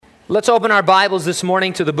Let's open our Bibles this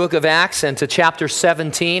morning to the book of Acts and to chapter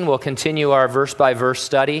 17. We'll continue our verse-by-verse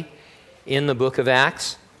study in the book of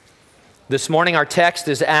Acts. This morning our text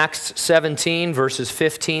is Acts 17, verses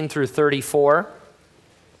 15 through 34.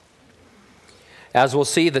 As we'll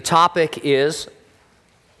see, the topic is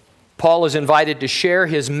Paul is invited to share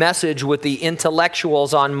his message with the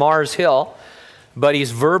intellectuals on Mars Hill, but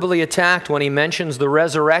he's verbally attacked when he mentions the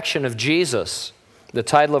resurrection of Jesus. The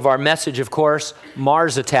title of our message, of course,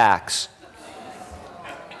 Mars Attacks.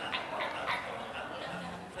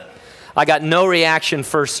 I got no reaction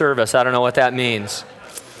first service. I don't know what that means.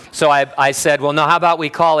 So I said, well, no, how about we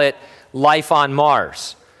call it Life on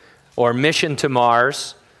Mars, or Mission to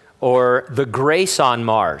Mars, or The Grace on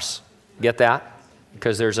Mars. Get that?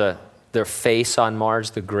 Because there's their face on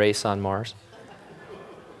Mars, the grace on Mars.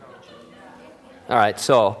 All right,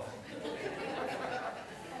 so,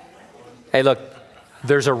 hey, look,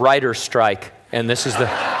 there's a writer's strike, and this is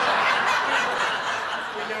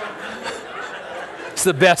it's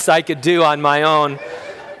the best I could do on my own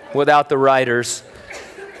without the writers.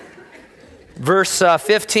 Verse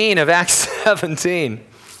 15 of Acts 17.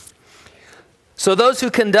 So those who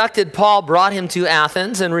conducted Paul brought him to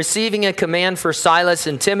Athens, and receiving a command for Silas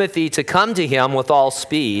and Timothy to come to him with all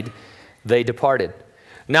speed, they departed.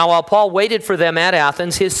 Now while Paul waited for them at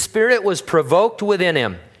Athens, his spirit was provoked within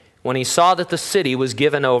him when he saw that the city was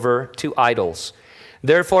given over to idols.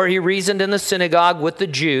 Therefore he reasoned in the synagogue with the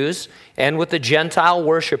Jews and with the Gentile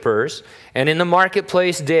worshippers, and in the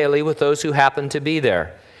marketplace daily with those who happened to be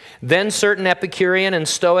there. Then certain Epicurean and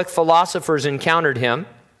Stoic philosophers encountered him,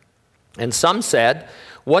 and some said,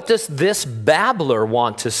 "What does this babbler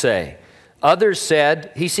want to say?" Others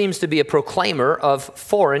said, "He seems to be a proclaimer of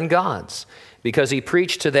foreign gods," because he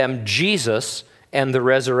preached to them Jesus and the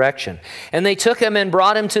resurrection. And they took him and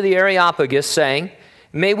brought him to the Areopagus, saying,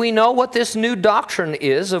 "May we know what this new doctrine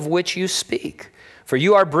is of which you speak? For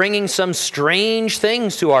you are bringing some strange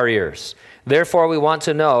things to our ears. Therefore we want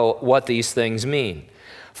to know what these things mean."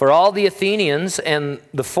 For all the Athenians and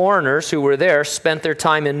the foreigners who were there spent their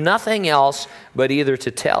time in nothing else but either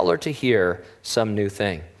to tell or to hear some new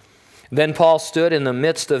thing. Then Paul stood in the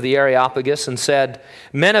midst of the Areopagus and said,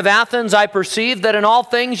 "Men of Athens, I perceive that in all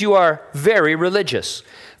things you are very religious.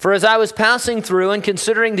 For as I was passing through and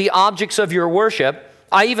considering the objects of your worship,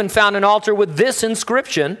 I even found an altar with this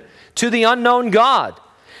inscription, 'To the unknown God.'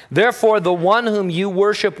 Therefore the one whom you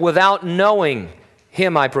worship without knowing,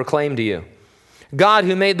 him I proclaim to you. God,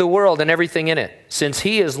 who made the world and everything in it, since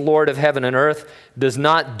he is Lord of heaven and earth, does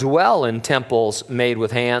not dwell in temples made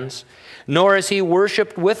with hands, nor is he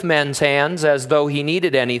worshipped with men's hands as though he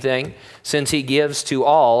needed anything, since he gives to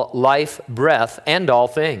all life, breath, and all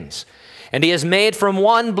things. And he has made from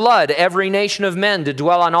one blood every nation of men to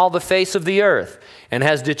dwell on all the face of the earth, and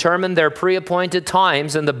has determined their pre-appointed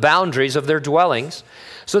times and the boundaries of their dwellings,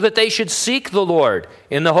 so that they should seek the Lord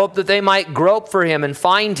in the hope that they might grope for him and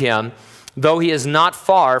find him, though he is not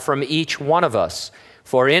far from each one of us.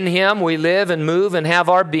 For in him we live and move and have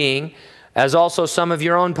our being, as also some of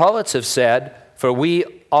your own poets have said, for we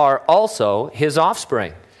are also his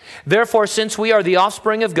offspring. Therefore, since we are the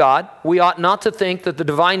offspring of God, we ought not to think that the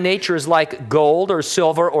divine nature is like gold or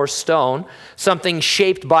silver or stone, something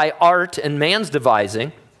shaped by art and man's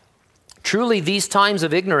devising. Truly, these times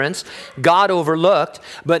of ignorance God overlooked,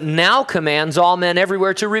 but now commands all men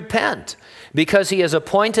everywhere to repent, because he has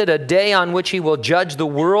appointed a day on which he will judge the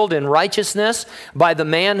world in righteousness by the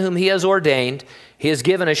man whom he has ordained. He has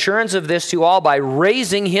given assurance of this to all by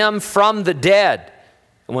raising him from the dead."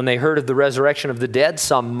 And when they heard of the resurrection of the dead,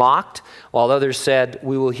 some mocked, while others said,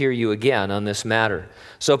 "We will hear you again on this matter."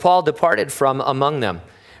 So Paul departed from among them.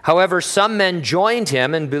 However, some men joined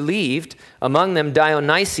him and believed, among them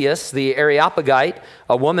Dionysius the Areopagite,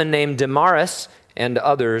 a woman named Damaris, and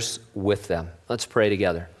others with them. Let's pray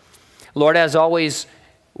together. Lord, as always,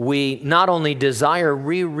 we not only desire,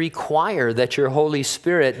 we require that your Holy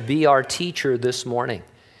Spirit be our teacher this morning.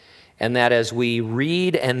 And that as we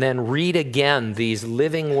read and then read again these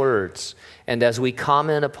living words, and as we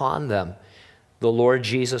comment upon them, the Lord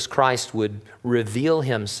Jesus Christ would reveal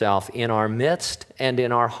himself in our midst and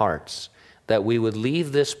in our hearts, that we would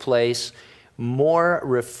leave this place more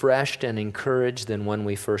refreshed and encouraged than when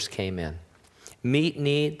we first came in. Meet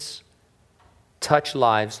needs, touch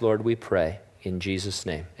lives, Lord, we pray. In Jesus'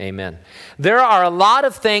 name, amen. There are a lot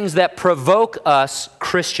of things that provoke us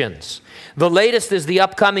Christians. The latest is the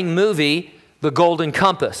upcoming movie, The Golden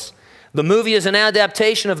Compass. The movie is an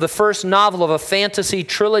adaptation of the first novel of a fantasy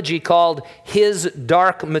trilogy called His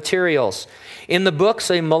Dark Materials. In the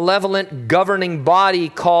books, a malevolent governing body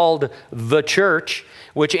called the Church,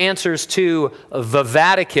 which answers to the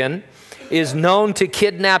Vatican, is known to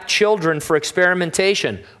kidnap children for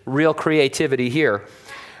experimentation. Real creativity here.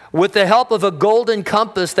 With the help of a golden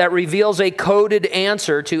compass that reveals a coded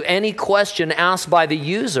answer to any question asked by the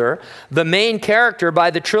user, the main character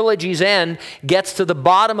by the trilogy's end gets to the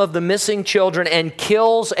bottom of the missing children and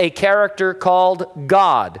kills a character called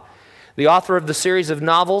God. The author of the series of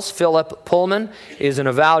novels, Philip Pullman, is an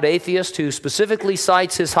avowed atheist who specifically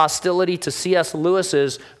cites his hostility to C.S.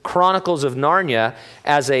 Lewis's Chronicles of Narnia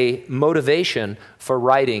as a motivation for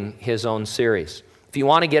writing his own series. If you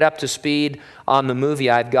want to get up to speed on the movie,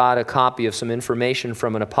 I've got a copy of some information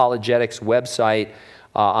from an apologetics website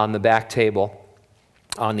on the back table,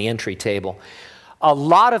 on the entry table. A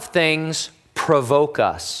lot of things provoke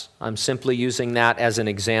us. I'm simply using that as an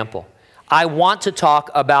example. I want to talk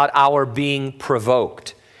about our being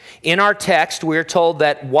provoked. In our text, we're told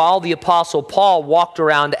that while the Apostle Paul walked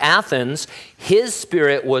around Athens, his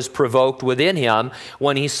spirit was provoked within him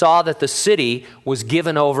when he saw that the city was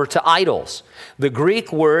given over to idols. The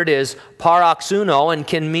Greek word is paroxuno and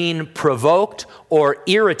can mean provoked or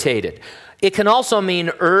irritated. It can also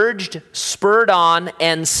mean urged, spurred on,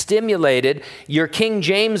 and stimulated. Your King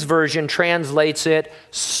James Version translates it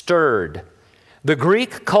stirred. The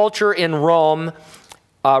Greek culture in Rome,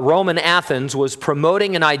 Roman Athens, was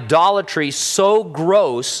promoting an idolatry so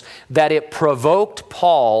gross that it provoked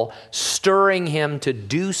Paul, stirring him to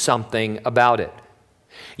do something about it.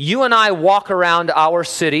 You and I walk around our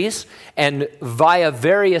cities, and via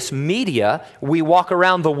various media, we walk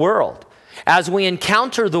around the world. As we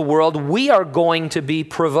encounter the world, we are going to be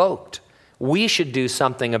provoked. We should do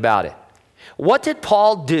something about it. What did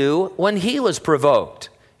Paul do when he was provoked?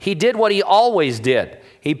 He did what he always did.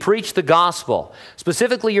 He preached the gospel.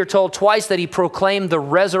 Specifically, you're told twice that he proclaimed the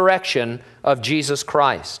resurrection of Jesus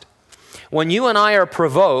Christ. When you and I are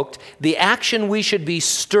provoked, the action we should be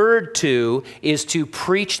stirred to is to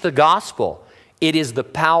preach the gospel. It is the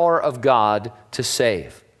power of God to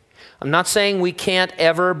save. I'm not saying we can't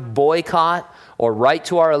ever boycott or write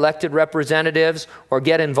to our elected representatives or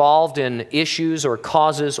get involved in issues or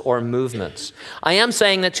causes or movements. I am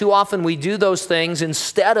saying that too often we do those things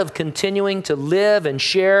instead of continuing to live and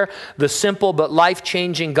share the simple but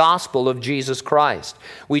life-changing gospel of Jesus Christ.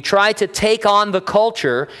 We try to take on the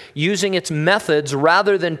culture using its methods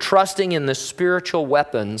rather than trusting in the spiritual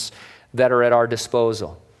weapons that are at our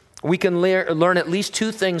disposal. We can learn at least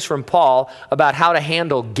two things from Paul about how to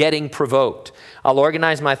handle getting provoked. I'll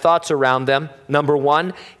organize my thoughts around them. Number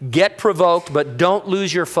one, get provoked, but don't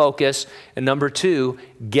lose your focus. And number two,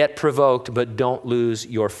 get provoked, but don't lose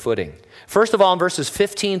your footing. First of all, in verses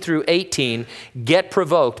 15 through 18, get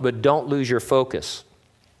provoked, but don't lose your focus.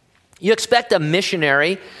 You expect a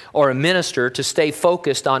missionary or a minister to stay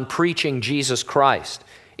focused on preaching Jesus Christ.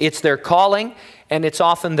 It's their calling, and it's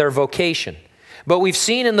often their vocation. But we've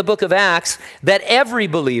seen in the book of Acts that every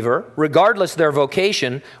believer, regardless of their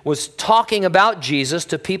vocation, was talking about Jesus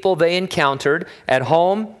to people they encountered at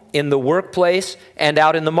home, in the workplace, and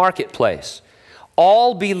out in the marketplace.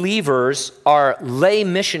 All believers are lay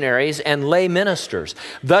missionaries and lay ministers.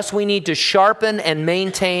 Thus, we need to sharpen and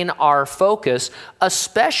maintain our focus,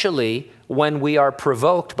 especially when we are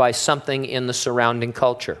provoked by something in the surrounding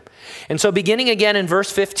culture. And so beginning again in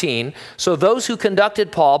verse 15, so those who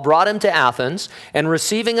conducted Paul brought him to Athens, and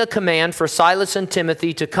receiving a command for Silas and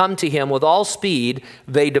Timothy to come to him with all speed,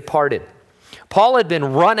 they departed. Paul had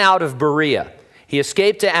been run out of Berea. He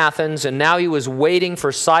escaped to Athens, and now he was waiting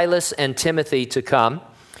for Silas and Timothy to come.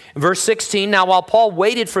 Verse 16, now while Paul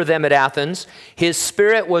waited for them at Athens, his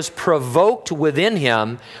spirit was provoked within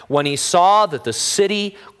him when he saw that the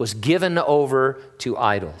city was given over to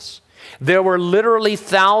idols. There were literally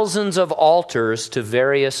thousands of altars to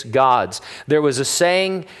various gods. There was a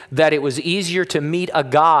saying that it was easier to meet a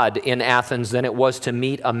god in Athens than it was to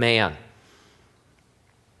meet a man.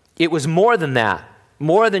 It was more than that.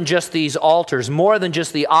 More than just these altars, more than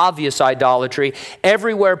just the obvious idolatry.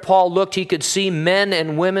 Everywhere Paul looked, he could see men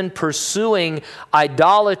and women pursuing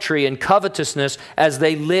idolatry and covetousness as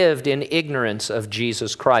they lived in ignorance of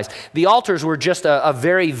Jesus Christ. The altars were just a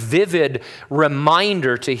very vivid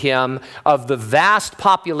reminder to him of the vast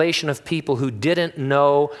population of people who didn't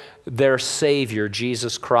know their Savior,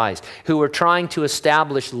 Jesus Christ, who were trying to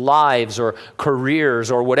establish lives or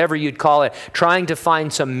careers or whatever you'd call it, trying to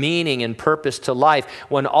find some meaning and purpose to life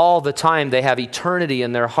when all the time they have eternity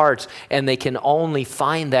in their hearts and they can only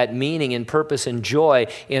find that meaning and purpose and joy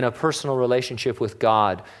in a personal relationship with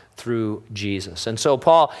God through Jesus. And so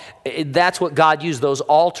Paul, that's what God used, those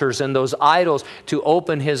altars and those idols, to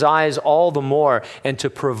open his eyes all the more and to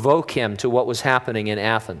provoke him to what was happening in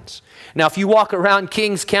Athens. Now, if you walk around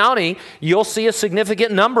Kings County, you'll see a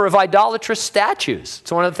significant number of idolatrous statues.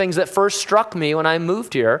 It's one of the things that first struck me when I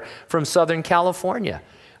moved here from Southern California.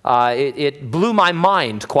 It blew my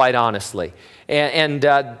mind, quite honestly. And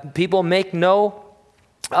people make no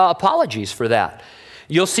apologies for that.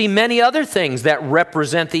 You'll see many other things that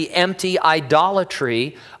represent the empty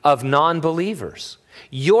idolatry of non-believers.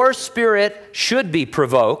 Your spirit should be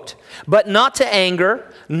provoked, but not to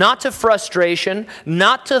anger, not to frustration,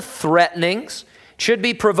 not to threatenings. It should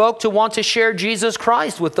be provoked to want to share Jesus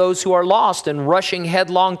Christ with those who are lost and rushing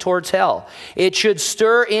headlong towards hell. It should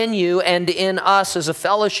stir in you and in us as a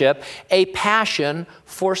fellowship a passion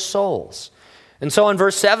for souls. And so in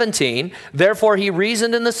verse 17, therefore he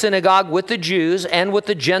reasoned in the synagogue with the Jews and with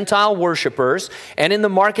the Gentile worshipers, and in the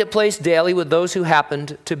marketplace daily with those who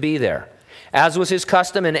happened to be there. As was his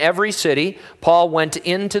custom in every city, Paul went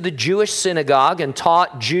into the Jewish synagogue and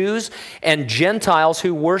taught Jews and Gentiles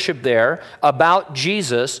who worshiped there about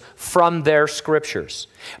Jesus from their scriptures.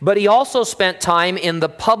 But he also spent time in the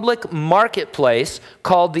public marketplace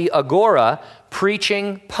called the Agora,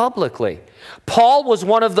 preaching publicly. Paul was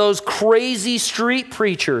one of those crazy street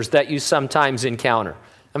preachers that you sometimes encounter.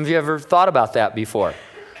 Have you ever thought about that before?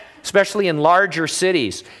 Especially in larger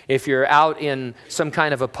cities, if you're out in some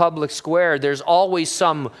kind of a public square, there's always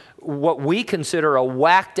some, what we consider a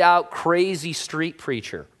whacked out, crazy street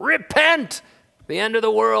preacher. Repent! The end of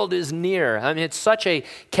the world is near. I mean, it's such a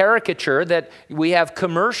caricature that we have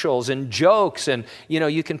commercials and jokes, and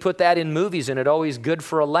you can put that in movies, and it's always good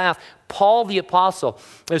for a laugh. Paul the Apostle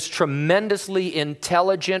is tremendously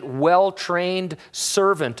intelligent, well-trained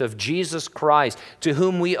servant of Jesus Christ, to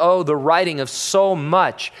whom we owe the writing of so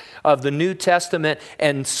much of the New Testament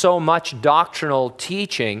and so much doctrinal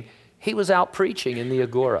teaching. He was out preaching in the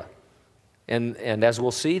Agora. And as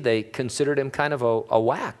we'll see, they considered him kind of a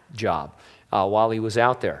whack job while he was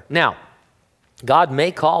out there. Now, God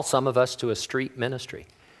may call some of us to a street ministry.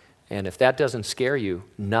 And if that doesn't scare you,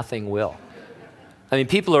 nothing will. I mean,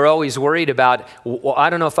 people are always worried about, well, I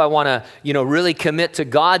don't know if I want to, really commit to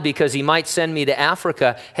God because he might send me to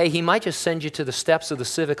Africa. Hey, he might just send you to the steps of the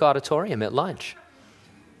Civic Auditorium at lunch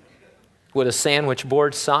with a sandwich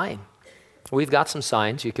board sign. We've got some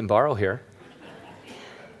signs you can borrow here.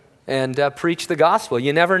 And preach the gospel.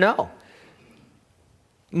 You never know.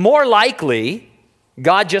 More likely,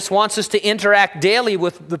 God just wants us to interact daily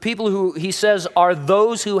with the people who he says are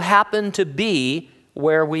those who happen to be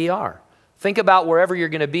where we are. Think about wherever you're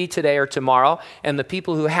going to be today or tomorrow and the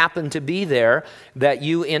people who happen to be there that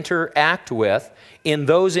you interact with. In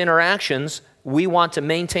those interactions, we want to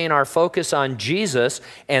maintain our focus on Jesus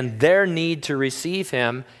and their need to receive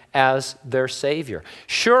him as their Savior.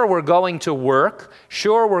 Sure, we're going to work.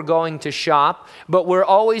 Sure, we're going to shop. But we're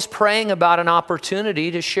always praying about an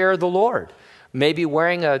opportunity to share the Lord. Maybe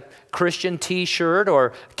wearing a Christian t-shirt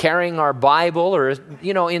or carrying our Bible or,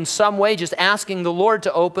 in some way just asking the Lord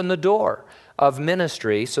to open the door of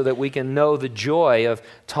ministry so that we can know the joy of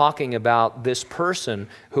talking about this person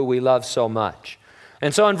who we love so much.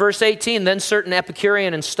 And so in verse 18, then certain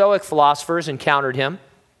Epicurean and Stoic philosophers encountered him.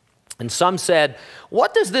 And some said,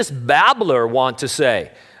 "What does this babbler want to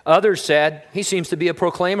say?" Others said, "He seems to be a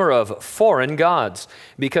proclaimer of foreign gods,"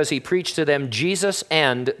 because he preached to them Jesus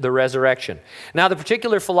and the resurrection. Now, the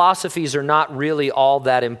particular philosophies are not really all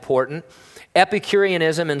that important.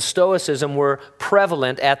 Epicureanism and Stoicism were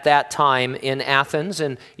prevalent at that time in Athens,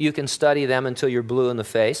 and you can study them until you're blue in the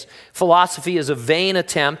face. Philosophy is a vain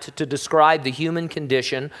attempt to describe the human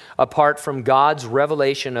condition apart from God's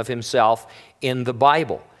revelation of himself in the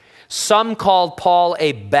Bible. Some called Paul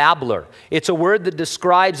a babbler. It's a word that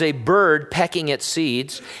describes a bird pecking at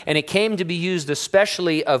seeds, and it came to be used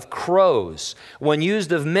especially of crows. When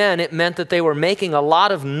used of men, it meant that they were making a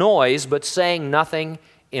lot of noise but saying nothing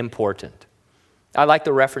important. I like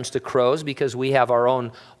the reference to crows because we have our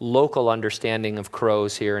own local understanding of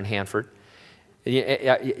crows here in Hanford.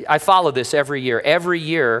 I follow this every year. Every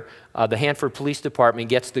year, the Hanford Police Department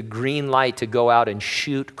gets the green light to go out and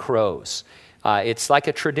shoot crows. It's like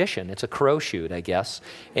a tradition. It's a crow shoot, I guess.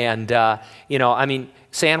 And,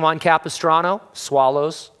 San Juan Capistrano,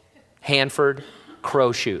 swallows, Hanford,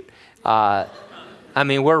 crow shoot. We're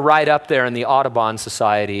right up there in the Audubon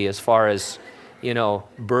Society as far as,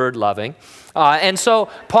 bird loving. And so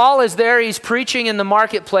Paul is there. He's preaching in the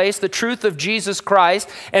marketplace the truth of Jesus Christ.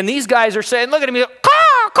 And these guys are saying, look at him,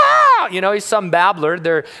 caw, caw, he's some babbler.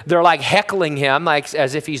 They're like heckling him like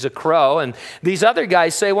as if he's a crow. And these other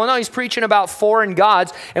guys say, well, no, he's preaching about foreign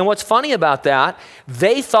gods. And what's funny about that,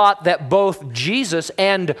 they thought that both Jesus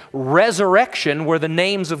and resurrection were the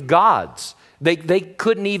names of gods. They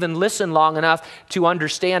couldn't even listen long enough to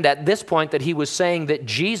understand at this point that he was saying that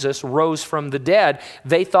Jesus rose from the dead.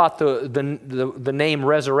 They thought the name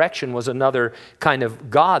resurrection was another kind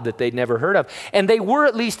of God that they'd never heard of. And they were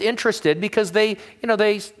at least interested because they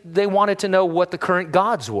wanted to know what the current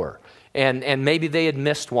gods were. And maybe they had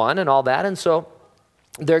missed one and all that. And so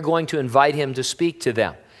they're going to invite him to speak to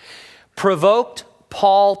them. Provoked,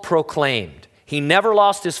 Paul proclaimed. He never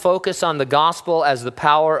lost his focus on the gospel as the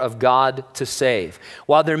power of God to save.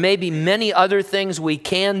 While there may be many other things we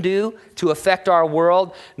can do to affect our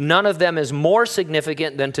world, none of them is more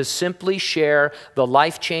significant than to simply share the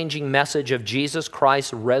life-changing message of Jesus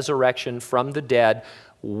Christ's resurrection from the dead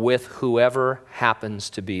with whoever happens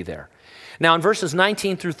to be there. Now in verses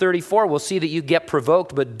 19 through 34, we'll see that you get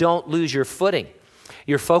provoked, but don't lose your footing.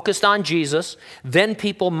 You're focused on Jesus, then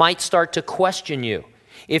people might start to question you.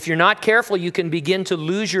 If you're not careful, you can begin to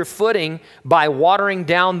lose your footing by watering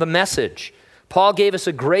down the message. Paul gave us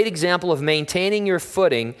a great example of maintaining your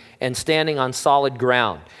footing and standing on solid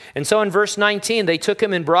ground. And so in verse 19, they took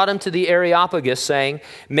him and brought him to the Areopagus, saying,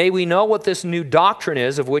 may we know what this new doctrine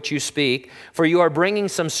is of which you speak, for you are bringing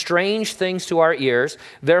some strange things to our ears.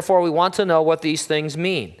 Therefore, we want to know what these things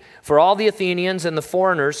mean. For all the Athenians and the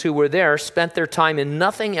foreigners who were there spent their time in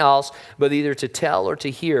nothing else but either to tell or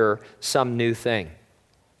to hear some new thing.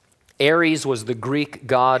 Ares was the Greek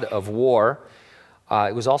god of war.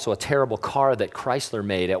 It was also a terrible car that Chrysler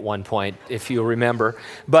made at one point, if you remember.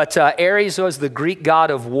 But Ares was the Greek god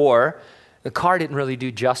of war. The car didn't really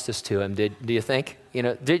do justice to him, do you think?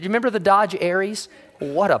 Did you remember the Dodge Ares?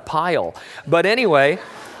 What a pile. But anyway,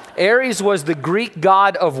 Ares was the Greek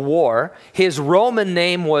god of war. His Roman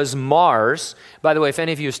name was Mars. By the way, if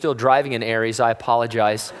any of you are still driving an Ares, I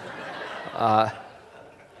apologize.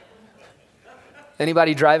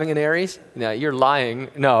 Anybody driving an Ares? No, you're lying.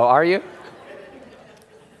 No, are you?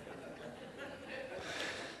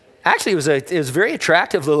 Actually, it was a very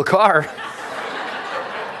attractive little car.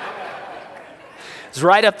 It's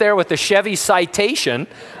right up there with the Chevy Citation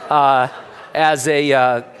as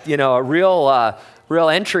a real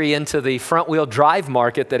entry into the front-wheel drive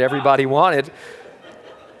market that everybody wanted.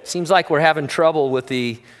 Seems like we're having trouble with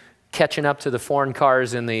the catching up to the foreign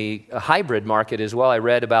cars in the hybrid market as well. I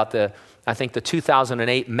read about I think the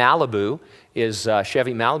 2008 Malibu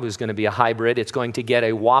Chevy Malibu is going to be a hybrid. It's going to get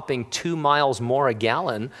a whopping 2 miles more a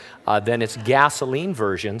gallon than its gasoline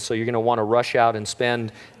version. So you're going to want to rush out and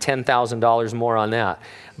spend $10,000 more on that.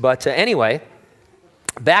 But anyway,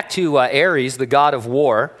 back to Ares, the god of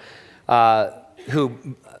war,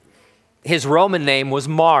 his Roman name was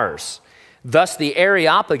Mars. Thus, the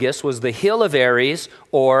Areopagus was the hill of Ares,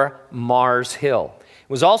 or Mars Hill. It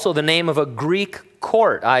was also the name of a Greek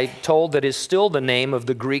court, I told, that is still the name of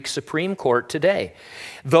the Greek Supreme Court today.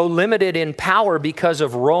 Though limited in power because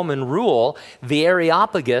of Roman rule, the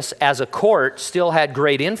Areopagus as a court still had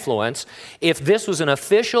great influence. If this was an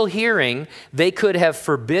official hearing, they could have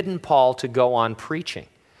forbidden Paul to go on preaching.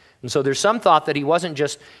 And so there's some thought that he wasn't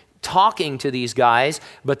just talking to these guys,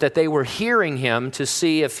 but that they were hearing him to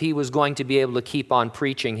see if he was going to be able to keep on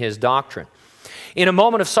preaching his doctrine. In a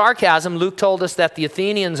moment of sarcasm, Luke told us that the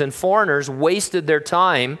Athenians and foreigners wasted their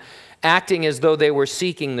time acting as though they were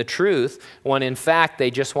seeking the truth, when in fact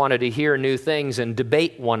they just wanted to hear new things and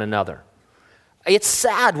debate one another. It's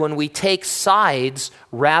sad when we take sides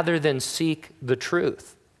rather than seek the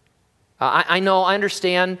truth. I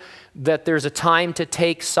understand that there's a time to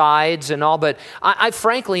take sides and all, but I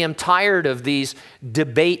frankly am tired of these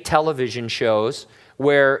debate television shows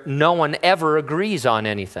where no one ever agrees on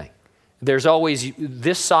anything. There's always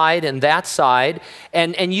this side and that side,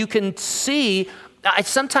 and you can see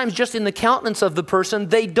sometimes just in the countenance of the person,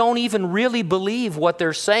 they don't even really believe what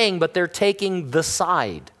they're saying, but they're taking the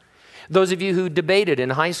side. Those of you who debated in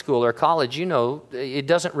high school or college, you know it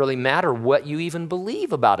doesn't really matter what you even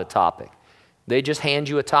believe about a topic. They just hand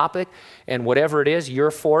you a topic, and whatever it is,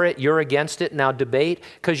 you're for it, you're against it, now debate,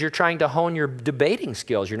 because you're trying to hone your debating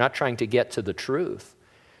skills. You're not trying to get to the truth.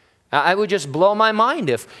 I would just blow my mind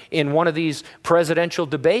if in one of these presidential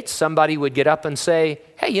debates, somebody would get up and say,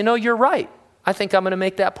 hey, you know, you're right. I think I'm going to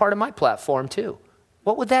make that part of my platform too.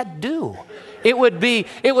 What would that do? It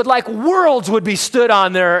would like worlds would be stood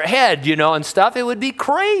on their head, you know, and stuff. It would be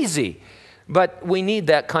crazy. But we need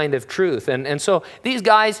that kind of truth. And so these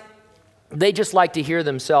guys, they just like to hear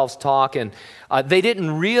themselves talk, and they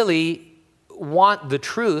didn't really want the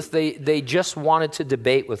truth. They just wanted to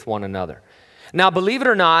debate with one another. Now, believe it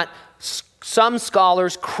or not, some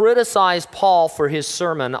scholars criticize Paul for his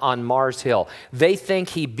sermon on Mars Hill. They think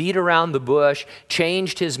he beat around the bush,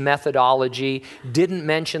 changed his methodology, didn't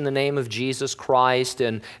mention the name of Jesus Christ,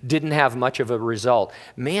 and didn't have much of a result.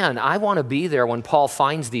 Man, I want to be there when Paul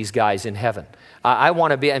finds these guys in heaven. I want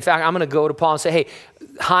to be, in fact, I'm going to go to Paul and say, hey,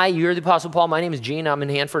 hi, you're the Apostle Paul. My name is Gene. I'm in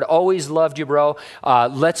Hanford. Always loved you, bro.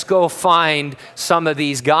 Let's go find some of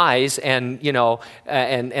these guys and,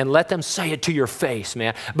 and let them say it to your face,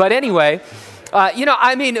 man. But anyway,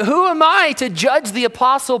 who am I to judge the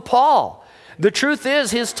Apostle Paul? The truth is,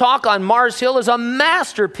 his talk on Mars Hill is a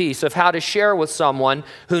masterpiece of how to share with someone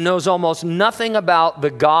who knows almost nothing about the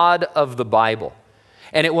God of the Bible.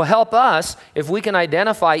 And it will help us if we can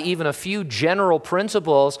identify even a few general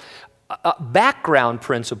principles, background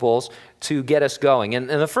principles to get us going. And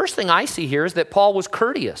the first thing I see here is that Paul was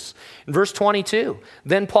courteous. In verse 22,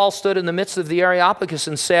 then Paul stood in the midst of the Areopagus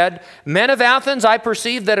and said, "Men of Athens, I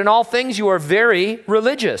perceive that in all things you are very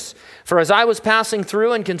religious. For as I was passing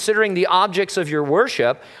through and considering the objects of your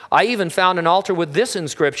worship, I even found an altar with this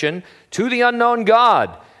inscription, 'To the unknown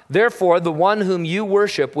God. Therefore, the one whom you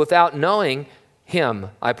worship without knowing him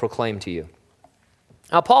I proclaim to you.'"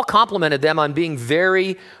 Now, Paul complimented them on being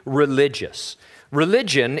very religious.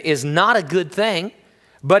 Religion is not a good thing,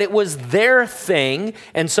 but it was their thing,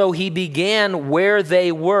 and so he began where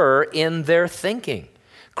they were in their thinking.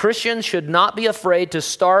 Christians should not be afraid to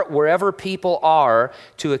start wherever people are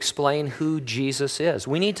to explain who Jesus is.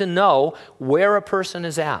 We need to know where a person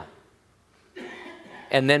is at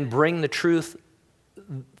and then bring the truth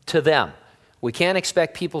to them. We can't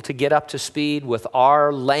expect people to get up to speed with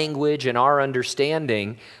our language and our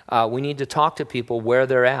understanding. We need to talk to people where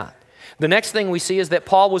they're at. The next thing we see is that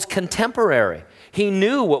Paul was contemporary. He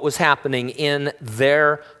knew what was happening in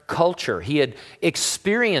their culture. He had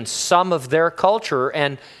experienced some of their culture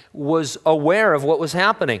and was aware of what was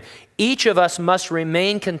happening. Each of us must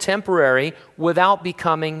remain contemporary without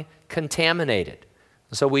becoming contaminated.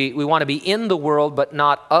 So we want to be in the world, but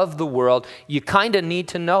not of the world. You kind of need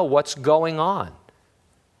to know what's going on.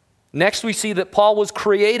 Next, we see that Paul was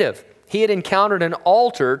creative. He had encountered an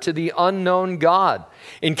altar to the unknown God.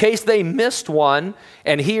 In case they missed one,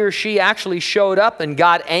 and he or she actually showed up and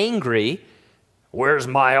got angry, "Where's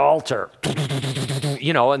my altar?"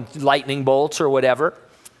 And lightning bolts or whatever.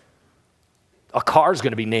 A car's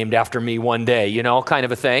going to be named after me one day, kind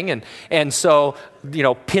of a thing. And so,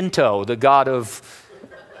 Pinto, the god of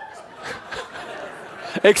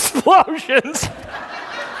explosions.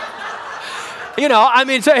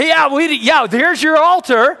 Here's your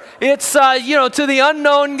altar. It's, to the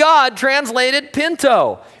unknown God, translated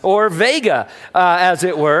Pinto, or Vega, as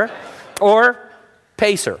it were, or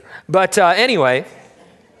Pacer. But anyway,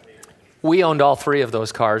 we owned all three of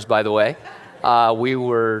those cars, by the way. We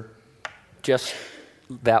were just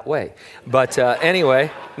that way. But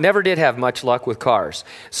anyway, never did have much luck with cars.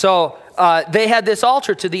 So they had this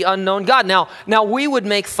altar to the unknown God. Now we would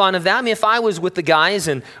make fun of that. I mean, if I was with the guys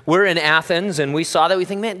and we're in Athens and we saw that, we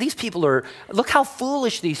think, man, these people look how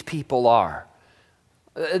foolish these people are.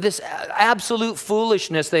 This absolute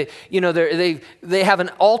foolishness. They have an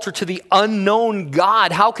altar to the unknown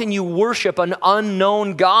God. How can you worship an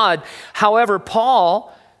unknown God? However,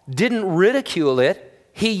 Paul didn't ridicule it.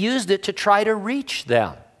 He used it to try to reach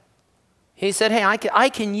them. He said, hey, I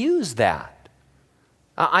can use that.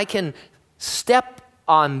 I can step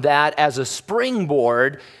on that as a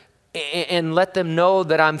springboard and let them know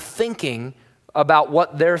that I'm thinking about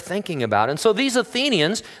what they're thinking about. And so these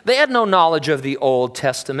Athenians, they had no knowledge of the Old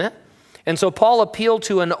Testament. And so Paul appealed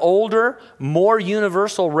to an older, more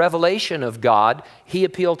universal revelation of God. He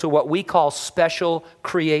appealed to what we call special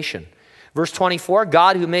creation. Verse 24,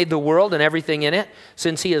 God who made the world and everything in it,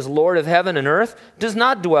 since he is Lord of heaven and earth, does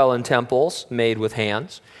not dwell in temples made with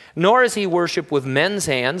hands, nor is he worshipped with men's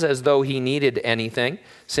hands as though he needed anything,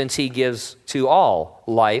 since he gives to all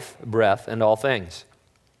life, breath, and all things.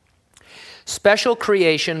 Special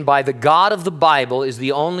creation by the God of the Bible is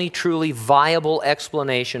the only truly viable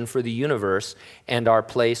explanation for the universe and our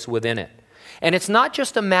place within it. And it's not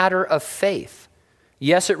just a matter of faith.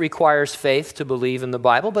 Yes, it requires faith to believe in the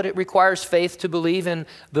Bible, but it requires faith to believe in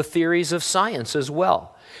the theories of science as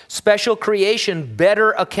well. Special creation better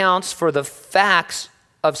accounts for the facts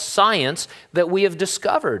of science that we have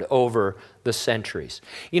discovered over the centuries.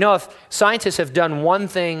 If scientists have done one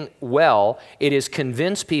thing well, it is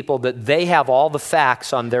convince people that they have all the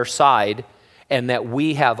facts on their side and that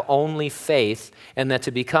we have only faith, and that to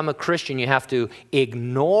become a Christian, you have to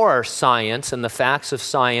ignore science and the facts of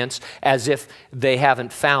science as if they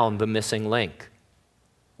haven't found the missing link.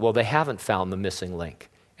 Well, they haven't found the missing link,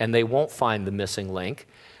 and they won't find the missing link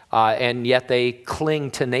and yet they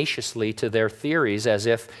cling tenaciously to their theories as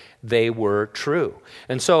if they were true.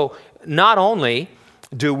 And so not only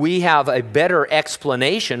do we have a better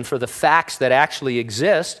explanation for the facts that actually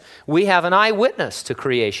exist, we have an eyewitness to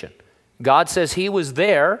creation. God says he was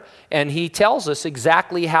there, and he tells us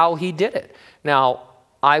exactly how he did it. Now,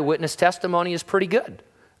 eyewitness testimony is pretty good,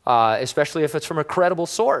 especially if it's from a credible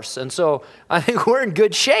source. And so I think we're in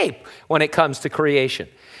good shape when it comes to creation.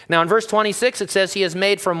 Now, in verse 26, it says, he has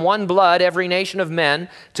made from one blood every nation of men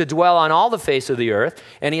to dwell on all the face of the earth,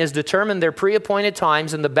 and he has determined their pre-appointed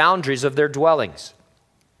times and the boundaries of their dwellings.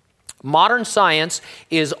 Modern science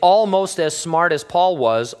is almost as smart as Paul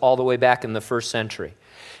was all the way back in the first century.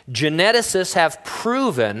 Geneticists have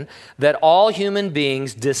proven that all human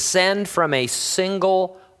beings descend from a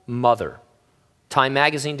single mother. Time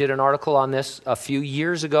magazine did an article on this a few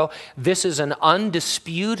years ago. This is an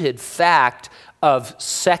undisputed fact of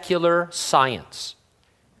secular science.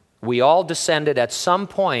 We all descended at some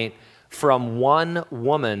point from one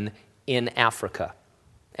woman in Africa,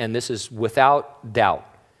 and this is without doubt.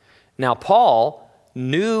 Now, Paul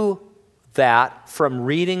knew that from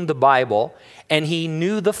reading the Bible, and he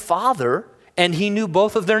knew the father, and he knew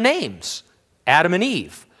both of their names, Adam and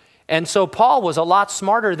Eve. And so Paul was a lot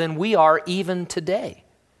smarter than we are even today.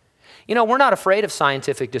 You know, we're not afraid of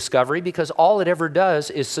scientific discovery because all it ever does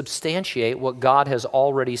is substantiate what God has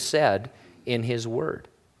already said in his word.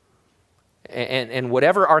 And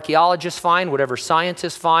whatever archaeologists find, whatever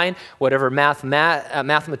scientists find, whatever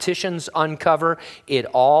mathematicians uncover, it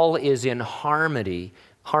all is in harmony,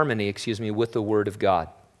 with the Word of God.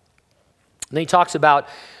 And then he talks about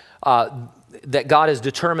that God has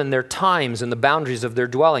determined their times and the boundaries of their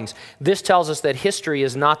dwellings. This tells us that history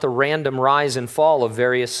is not the random rise and fall of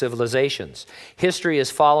various civilizations. History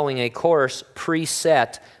is following a course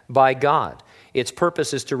preset by God. Its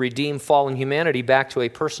purpose is to redeem fallen humanity back to a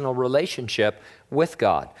personal relationship with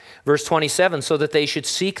God. Verse 27, so that they should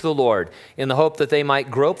seek the Lord in the hope that they might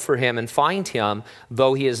grope for him and find him,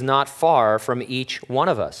 though he is not far from each one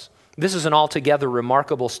of us. This is an altogether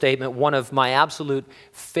remarkable statement, one of my absolute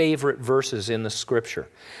favorite verses in the Scripture.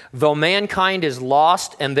 Though mankind is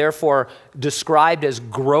lost and therefore described as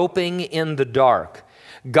groping in the dark,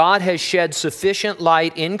 God has shed sufficient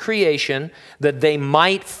light in creation that they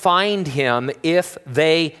might find him if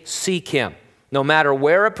they seek him. No matter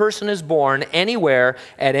where a person is born, anywhere,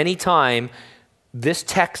 at any time, this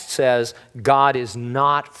text says God is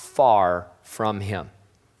not far from him.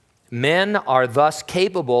 Men are thus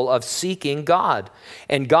capable of seeking God,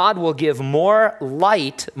 and God will give more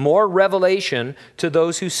light, more revelation to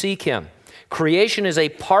those who seek him. Creation is a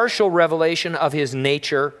partial revelation of his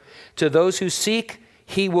nature. To those who seek,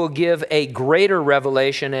 he will give a greater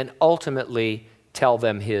revelation and ultimately tell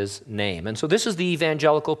them his name. And so this is the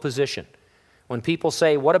evangelical position. When people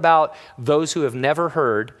say, what about those who have never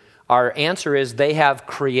heard? Our answer is they have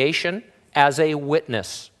creation as a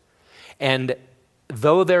witness. And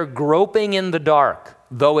though they're groping in the dark,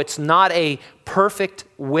 though it's not a perfect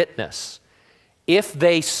witness, if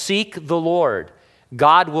they seek the Lord,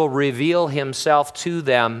 God will reveal himself to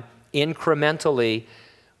them incrementally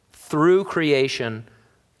through creation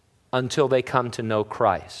until they come to know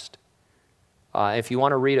Christ. If you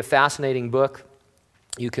want to read a fascinating book,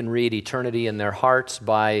 you can read Eternity in Their Hearts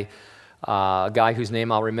by a guy whose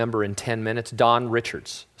name I'll remember in 10 minutes, Don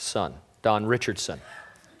Richardson,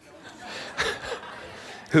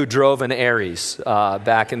 who drove an Aries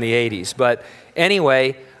back in the 80s. But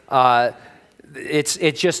anyway, it's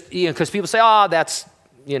just, because people say,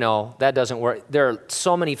 that doesn't work. There are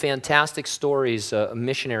so many fantastic stories,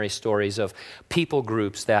 missionary stories of people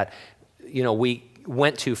groups that, we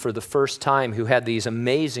went to for the first time who had these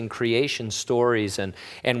amazing creation stories and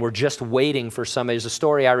were just waiting for somebody. There's a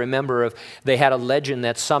story I remember of, they had a legend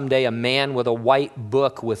that someday a man with a white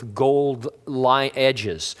book with gold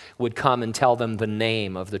edges would come and tell them the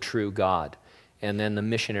name of the true God. And then the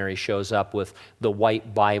missionary shows up with the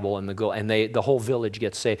white Bible and the gold, and the whole village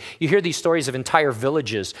gets saved. You hear these stories of entire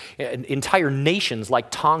villages, entire nations like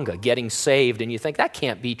Tonga getting saved, and you think, that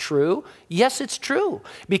can't be true. Yes, it's true,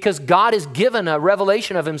 because God has given a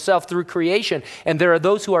revelation of himself through creation, and there are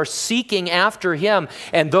those who are seeking after him,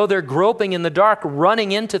 and though they're groping in the dark,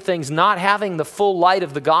 running into things, not having the full light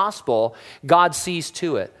of the gospel, God sees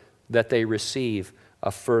to it that they receive a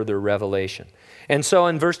further revelation. And so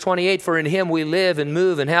in verse 28, for in him we live and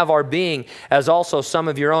move and have our being, as also some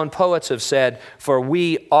of your own poets have said, for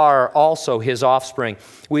we are also his offspring.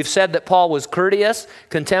 We've said that Paul was courteous,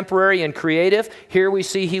 contemporary, and creative. Here we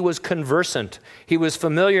see he was conversant. He was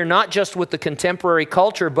familiar not just with the contemporary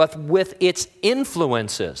culture, but with its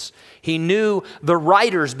influences. He knew the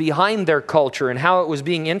writers behind their culture and how it was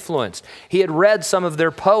being influenced. He had read some of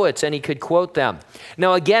their poets and he could quote them.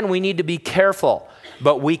 Now again, we need to be careful,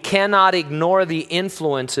 but we cannot ignore the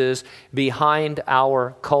influences behind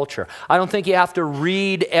our culture. I don't think you have to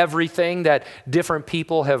read everything that different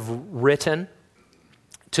people have written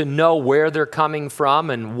to know where they're coming from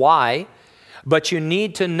and why, but you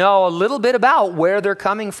need to know a little bit about where they're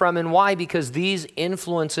coming from and why, because these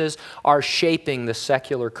influences are shaping the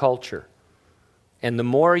secular culture. And the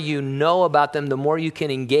more you know about them, the more you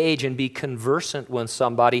can engage and be conversant with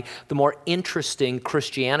somebody, the more interesting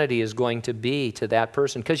Christianity is going to be to that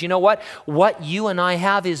person. Because you know what? What you and I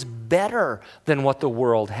have is better than what the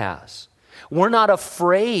world has. We're not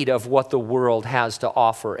afraid of what the world has to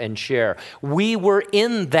offer and share. We were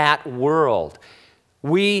in that world.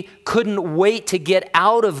 We couldn't wait to get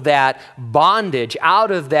out of that bondage, out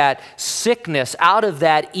of that sickness, out of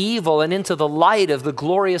that evil, and into the light of the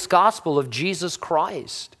glorious gospel of Jesus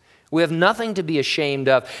Christ. We have nothing to be ashamed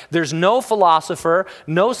of. There's no philosopher,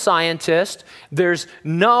 no scientist, there's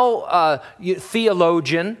no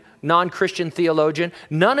theologian, non-Christian theologian.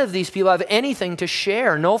 None of these people have anything to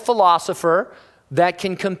share. No philosopher that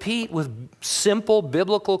can compete with simple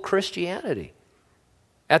biblical Christianity.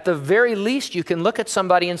 At the very least, you can look at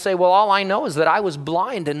somebody and say, well, all I know is that I was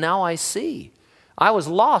blind and now I see. I was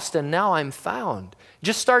lost and now I'm found.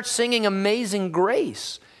 Just start singing Amazing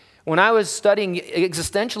Grace. When I was studying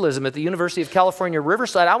existentialism at the University of California,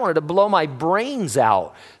 Riverside, I wanted to blow my brains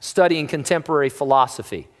out studying contemporary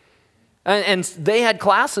philosophy. And they had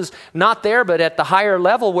classes, not there, but at the higher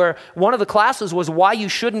level, where one of the classes was why you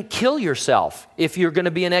shouldn't kill yourself if you're going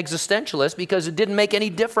to be an existentialist, because it didn't make any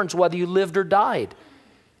difference whether you lived or died.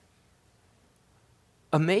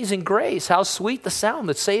 Amazing grace, how sweet the sound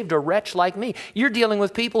that saved a wretch like me. You're dealing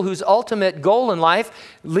with people whose ultimate goal in life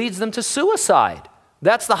leads them to suicide.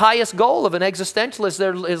 That's the highest goal of an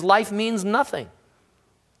existentialist. His life means nothing.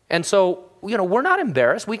 And so, we're not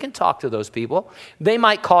embarrassed. We can talk to those people. They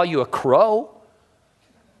might call you a crow.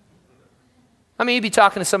 I mean, you'd be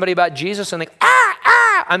talking to somebody about Jesus and they,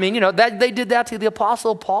 I mean, they did that to the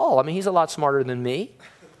Apostle Paul. I mean, he's a lot smarter than me.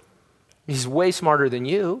 He's way smarter than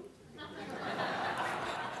you.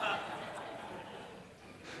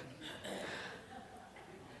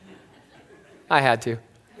 I had to.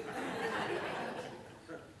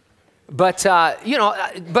 But,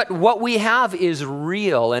 but what we have is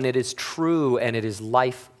real, and it is true, and it is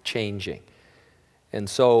life-changing. And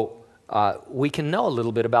so we can know a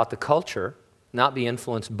little bit about the culture, not be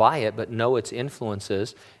influenced by it, but know its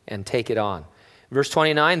influences and take it on. Verse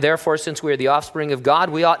 29, therefore, since we are the offspring of God,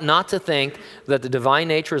 we ought not to think that the divine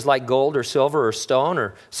nature is like gold or silver or stone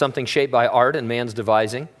or something shaped by art and man's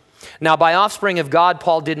devising. Now, by offspring of God,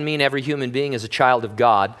 Paul didn't mean every human being is a child of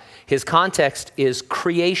God. His context is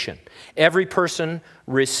creation. Every person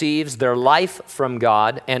receives their life from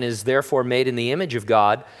God and is therefore made in the image of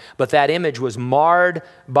God, but that image was marred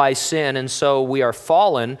by sin, and so we are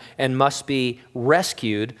fallen and must be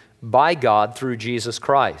rescued by God through Jesus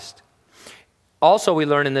Christ. Also, we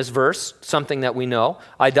learn in this verse something that we know.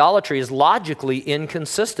 Idolatry is logically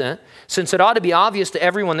inconsistent, since it ought to be obvious to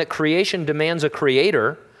everyone that creation demands a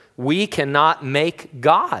creator. We cannot make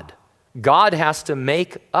God. God has to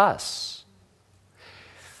make us.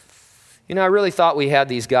 I really thought we had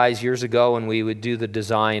these guys years ago when we would do the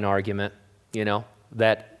design argument,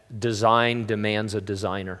 that design demands a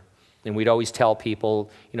designer. And we'd always tell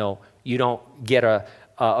people, you don't get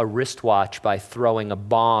a wristwatch by throwing a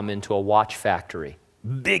bomb into a watch factory.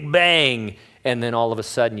 Big bang! And then all of a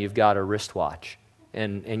sudden you've got a wristwatch.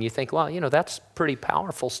 And you think, well, that's pretty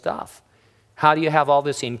powerful stuff. How do you have all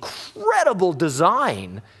this incredible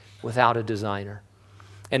design without a designer?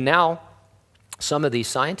 And now some of these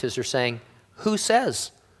scientists are saying, who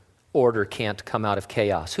says order can't come out of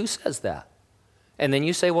chaos? Who says that? And then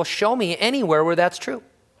you say, well, show me anywhere where that's true.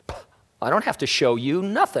 I don't have to show you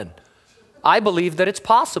nothing. I believe that it's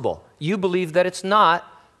possible. You believe that it's not.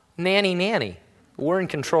 Nanny. We're in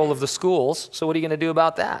control of the schools, so what are you going to do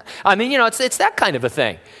about that? I mean, it's that kind of a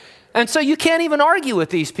thing. And so you can't even argue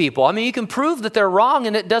with these people. I mean, you can prove that they're wrong,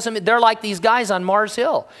 and they're like these guys on Mars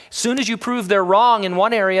Hill. As soon as you prove they're wrong in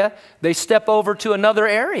one area, they step over to another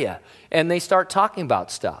area, and they start talking about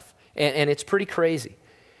stuff. And it's pretty crazy.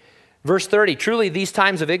 Verse 30, truly these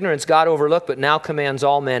times of ignorance God overlooked, but now commands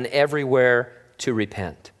all men everywhere to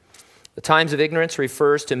repent. The times of ignorance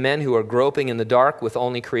refers to men who are groping in the dark with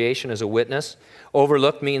only creation as a witness.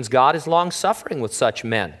 Overlooked means God is long-suffering with such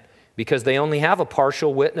men because they only have a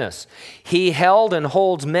partial witness. He held and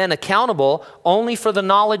holds men accountable only for the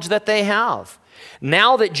knowledge that they have.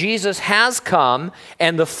 Now that Jesus has come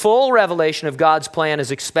and the full revelation of God's plan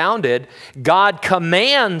is expounded, God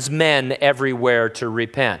commands men everywhere to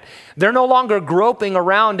repent. They're no longer groping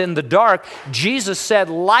around in the dark. Jesus said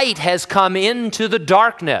light has come into the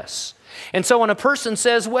darkness. And so when a person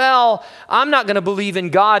says, well, I'm not going to believe in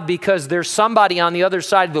God because there's somebody on the other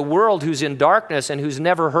side of the world who's in darkness and who's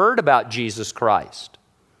never heard about Jesus Christ,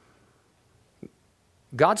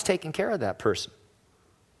 God's taking care of that person.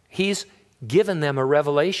 He's given them a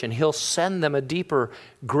revelation. He'll send them a deeper,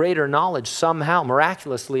 greater knowledge somehow,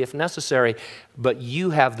 miraculously if necessary. But you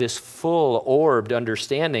have this full-orbed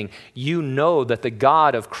understanding. You know that the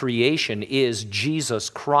God of creation is Jesus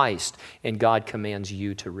Christ, and God commands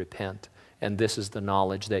you to repent. And this is the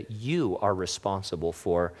knowledge that you are responsible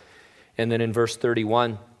for. And then in verse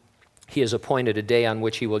 31, he has appointed a day on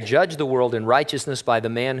which he will judge the world in righteousness by the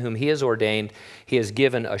man whom he has ordained. He has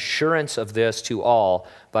given assurance of this to all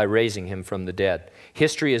by raising him from the dead.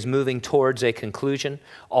 History is moving towards a conclusion.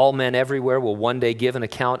 All men everywhere will one day give an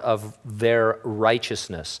account of their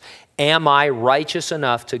righteousness. Am I righteous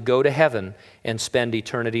enough to go to heaven and spend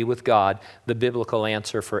eternity with God? The biblical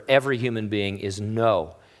answer for every human being is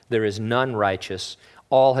no. There is none righteous.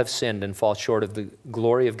 All have sinned and fall short of the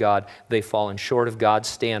glory of God. They've fallen short of God's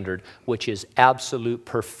standard, which is absolute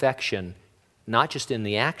perfection, not just in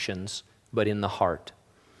the actions, but in the heart.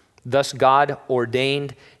 Thus, God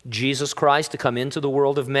ordained Jesus Christ to come into the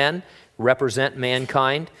world of men, represent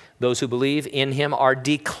mankind. Those who believe in him are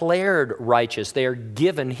declared righteous. They are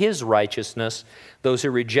given his righteousness. Those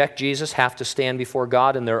who reject Jesus have to stand before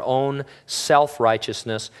God in their own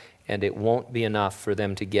self-righteousness, and it won't be enough for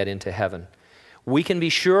them to get into heaven. We can be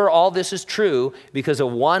sure all this is true because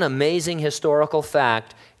of one amazing historical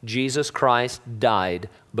fact: Jesus Christ died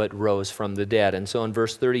but rose from the dead. And so in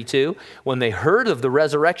verse 32, when they heard of the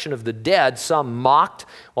resurrection of the dead, some mocked,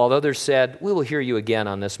 while others said, we will hear you again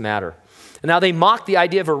on this matter. Now they mocked the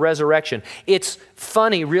idea of a resurrection. It's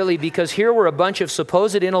funny, really, because here were a bunch of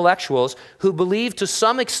supposed intellectuals who believed to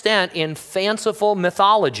some extent in fanciful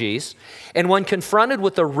mythologies, and when confronted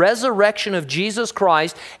with the resurrection of Jesus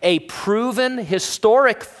Christ, a proven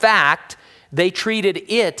historic fact, they treated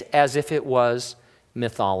it as if it was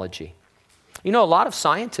mythology. You know, a lot of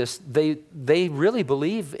scientists, they really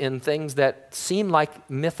believe in things that seem like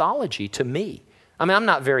mythology to me. I mean, I'm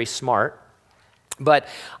not very smart, but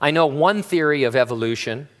I know one theory of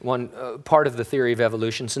evolution, one part of the theory of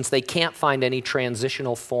evolution, since they can't find any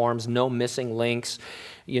transitional forms, no missing links,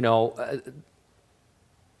 you know,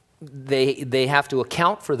 they have to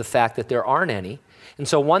account for the fact that there aren't any. And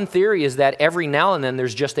so one theory is that every now and then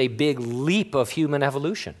there's just a big leap of human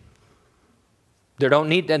evolution.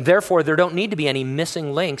 Therefore, there don't need to be any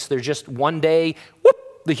missing links. There's just one day, whoop,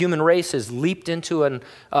 the human race has leaped into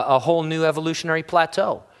a whole new evolutionary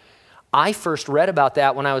plateau. I first read about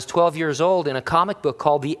that when I was 12 years old in a comic book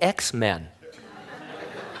called The X-Men.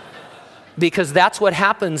 Because that's what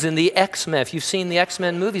happens in the X-Men. If you've seen the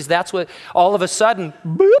X-Men movies, that's what, all of a sudden,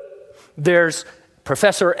 boop, there's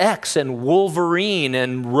Professor X and Wolverine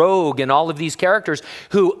and Rogue and all of these characters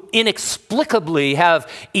who inexplicably have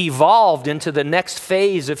evolved into the next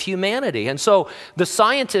phase of humanity. And so the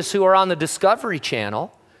scientists who are on the Discovery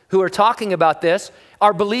Channel, who are talking about this,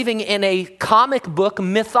 are believing in a comic book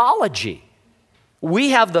mythology.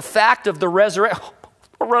 We have the fact of the resurrection.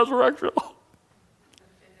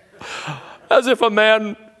 As if a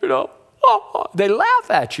man, they laugh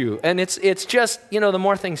at you. And it's just, the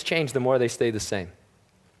more things change, the more they stay the same.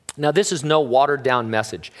 Now, this is no watered-down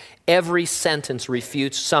message. Every sentence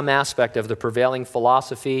refutes some aspect of the prevailing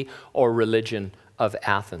philosophy or religion of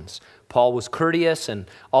Athens. Paul was courteous and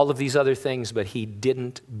all of these other things, but he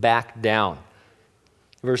didn't back down.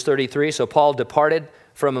 Verse 33, so Paul departed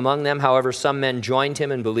from among them. However, some men joined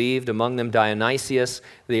him and believed, among them Dionysius,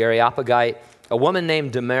 the Areopagite, a woman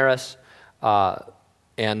named Damaris,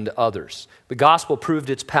 and others. The gospel proved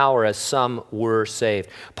its power as some were saved.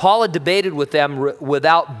 Paul had debated with them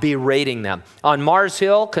without berating them. On Mars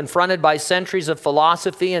Hill, confronted by centuries of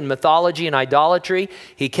philosophy and mythology and idolatry,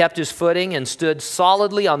 he kept his footing and stood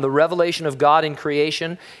solidly on the revelation of God in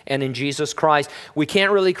creation and in Jesus Christ. We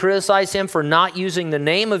can't really criticize him for not using the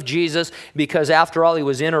name of Jesus because, after all, he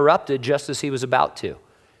was interrupted just as he was about to.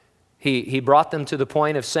 He brought them to the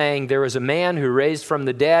point of saying, there is a man who raised from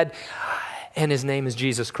the dead, and his name is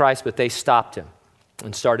Jesus Christ, but they stopped him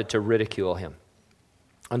and started to ridicule him.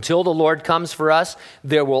 Until the Lord comes for us,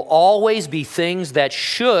 there will always be things that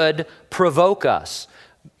should provoke us.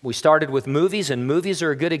 We started with movies, and movies are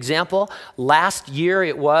a good example. Last year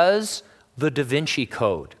it was the Da Vinci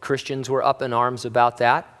Code. Christians were up in arms about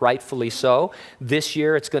that, rightfully so. This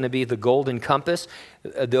year it's going to be The Golden Compass.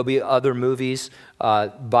 There'll be other movies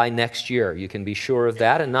by next year. You can be sure of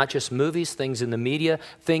that. And not just movies, things in the media,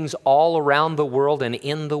 things all around the world and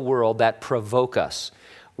in the world that provoke us.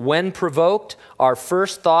 When provoked, our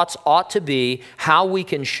first thoughts ought to be how we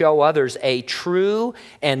can show others a true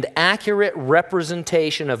and accurate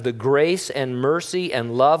representation of the grace and mercy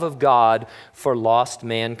and love of God for lost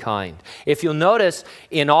mankind. If you'll notice,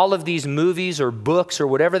 in all of these movies or books or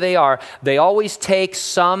whatever they are, they always take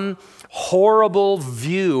some horrible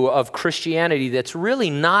view of Christianity that's really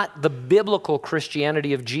not the biblical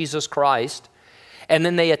Christianity of Jesus Christ, and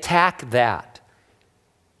then they attack that.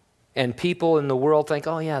 And people in the world think,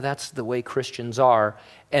 oh yeah, that's the way Christians are.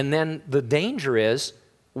 And then the danger is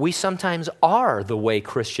we sometimes are the way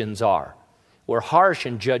Christians are. We're harsh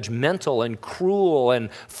and judgmental and cruel and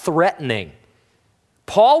threatening.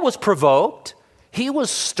 Paul was provoked. He was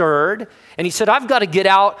stirred. And he said, I've got to get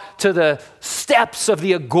out to the steps of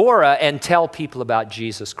the agora and tell people about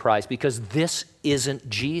Jesus Christ, because this isn't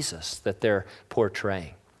Jesus that they're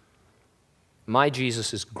portraying. My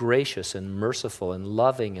Jesus is gracious and merciful and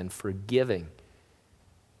loving and forgiving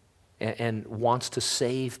and wants to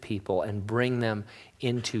save people and bring them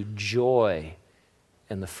into joy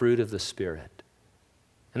and the fruit of the Spirit.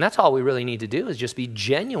 And that's all we really need to do, is just be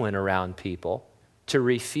genuine around people to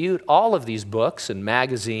refute all of these books and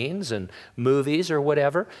magazines and movies or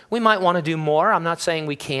whatever. We might want to do more. I'm not saying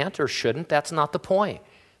we can't or shouldn't. That's not the point.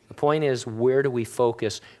 The point is, where do we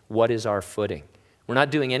focus? What is our footing? We're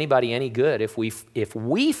not doing anybody any good if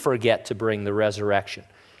we forget to bring the resurrection.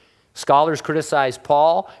 Scholars criticize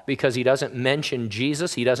Paul because he doesn't mention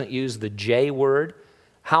Jesus. He doesn't use the J word.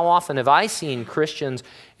 How often have I seen Christians,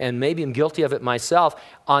 and maybe I'm guilty of it myself,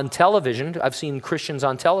 on television, I've seen Christians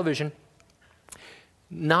on television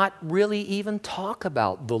not really even talk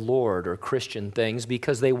about the Lord or Christian things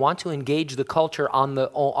because they want to engage the culture on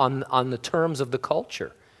the terms of the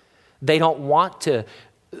culture. They don't want to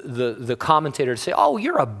the commentator to say, oh,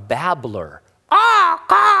 you're a babbler.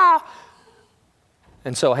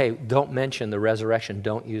 And so, hey, don't mention the resurrection.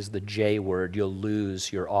 Don't use the J word. You'll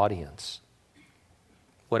lose your audience.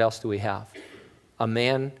 What else do we have? A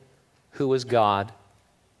man who was God,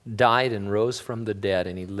 died and rose from the dead,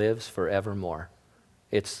 and he lives forevermore.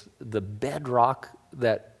 It's the bedrock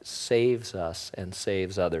that saves us and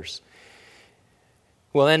saves others.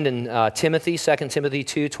 We'll end in Timothy, 2 Timothy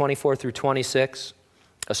 2, 24 through 26.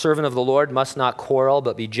 A servant of the Lord must not quarrel,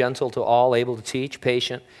 but be gentle to all, able to teach,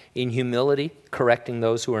 patient, in humility, correcting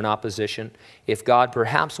those who are in opposition, if God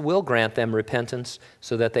perhaps will grant them repentance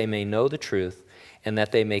so that they may know the truth and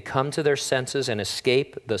that they may come to their senses and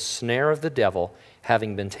escape the snare of the devil,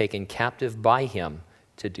 having been taken captive by him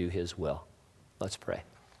to do his will. Let's pray.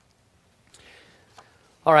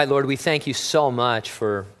 All right, Lord, we thank you so much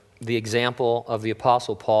for the example of the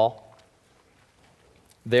Apostle Paul.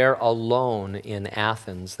 There alone in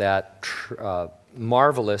Athens, that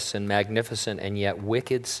marvelous and magnificent and yet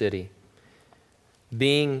wicked city,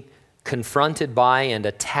 being confronted by and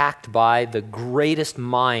attacked by the greatest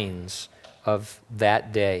minds of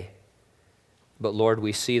that day. But Lord,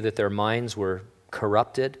 we see that their minds were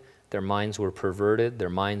corrupted, their minds were perverted, their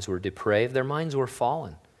minds were depraved, their minds were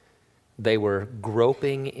fallen. They were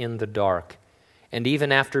groping in the dark. And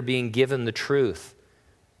even after being given the truth,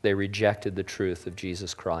 they rejected the truth of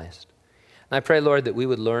Jesus Christ. And I pray, Lord, that we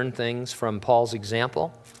would learn things from Paul's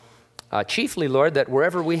example. Chiefly, Lord, that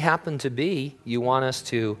wherever we happen to be, you want us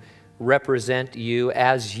to represent you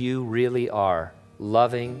as you really are.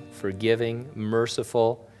 Loving, forgiving,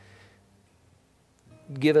 merciful.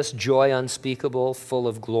 Give us joy unspeakable, full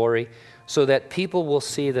of glory, so that people will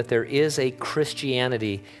see that there is a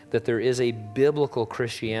Christianity, that there is a biblical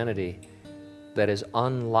Christianity that is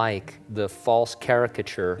unlike the false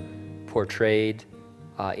caricature portrayed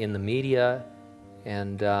in the media.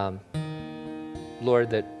 And Lord,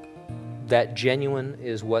 that genuine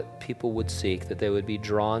is what people would seek, that they would be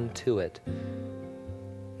drawn to it,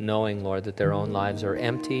 knowing, Lord, that their own lives are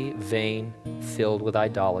empty, vain, filled with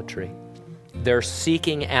idolatry. They're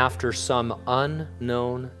seeking after some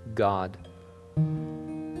unknown God.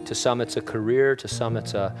 To some it's a career, to some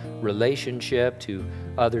it's a relationship, to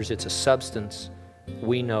others it's a substance.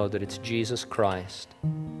 We know that it's Jesus Christ.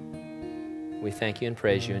 We thank you and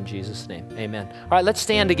praise you in Jesus' name. Amen. All right, let's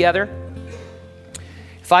stand together.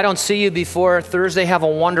 If I don't see you before Thursday, have a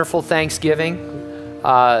wonderful Thanksgiving.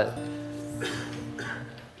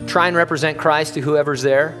 Try and represent Christ to whoever's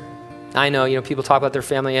there. I know, people talk about their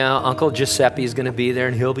family. Yeah, Uncle Giuseppe is going to be there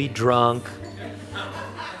and he'll be drunk.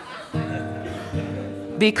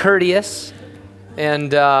 Be courteous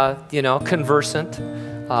and, conversant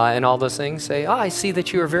and all those things. Say, I see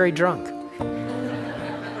that you are very drunk.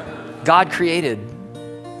 God created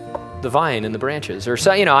the vine and the branches. Or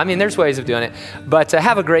so, there's ways of doing it. But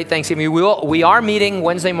have a great Thanksgiving. We are meeting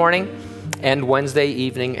Wednesday morning and Wednesday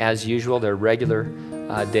evening as usual. They're regular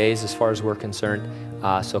days as far as we're concerned.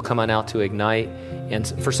 So come on out to Ignite. And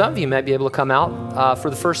for some of you, you might be able to come out for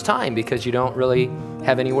the first time because you don't really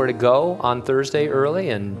have anywhere to go on Thursday early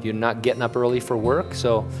and you're not getting up early for work.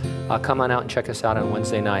 So come on out and check us out on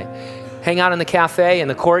Wednesday night. Hang out in the cafe, in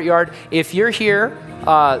the courtyard. If you're here,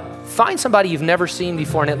 find somebody you've never seen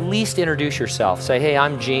before and at least introduce yourself. Say, hey,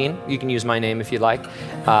 I'm Gene. You can use my name if you'd like.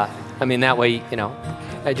 That way,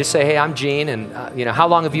 just say, hey, I'm Gene. And, how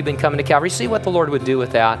long have you been coming to Calvary? See what the Lord would do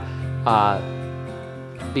with that.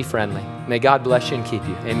 Be friendly. May God bless you and keep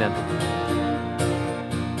you. Amen.